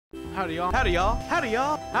Howdy y'all, howdy y'all, howdy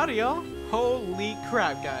y'all, howdy y'all. Holy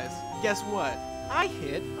crap, guys. Guess what? I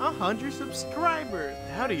hit 100 subscribers.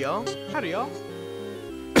 Howdy y'all, howdy y'all.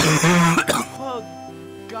 Oh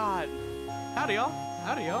God. Howdy y'all,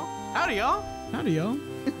 howdy y'all, howdy y'all. Howdy y'all.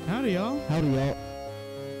 Howdy y'all. Howdy y'all.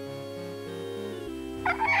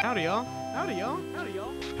 Howdy y'all, howdy y'all, howdy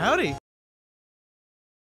y'all. Howdy.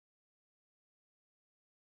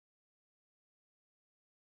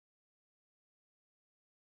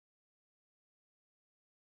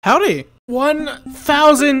 Howdy!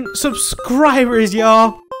 1,000 subscribers,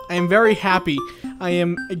 y'all! I am very happy. I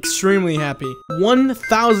am extremely happy.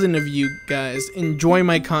 1,000 of you guys enjoy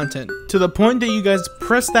my content to the point that you guys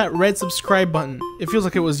press that red subscribe button. It feels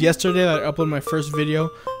like it was yesterday that I uploaded my first video,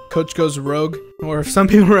 Coach Goes Rogue, or if some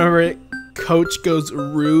people remember it, Coach Goes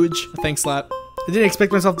Rouge. Thanks, Slap. I didn't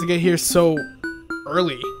expect myself to get here so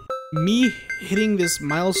early. Me hitting this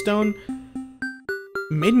milestone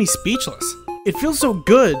made me speechless. It feels so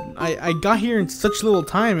good. I got here in such little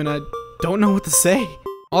time and I don't know what to say.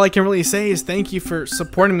 All I can really say is thank you for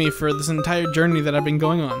supporting me for this entire journey that I've been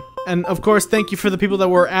going on. And of course, thank you for the people that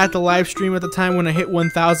were at the live stream at the time when I hit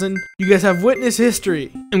 1,000. You guys have witnessed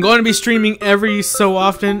history. I'm going to be streaming every so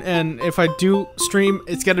often, and if I do stream,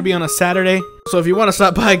 it's got to be on a Saturday. So if you want to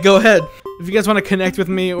stop by, go ahead. If you guys want to connect with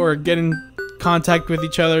me or get in contact with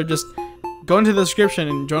each other, just go into the description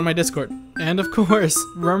and join my Discord. And of course,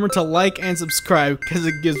 remember to like and subscribe because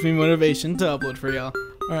it gives me motivation to upload for y'all.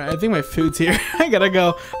 Alright, I think my food's here. I gotta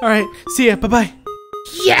go. Alright, see ya. Bye-bye.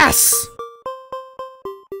 Yes!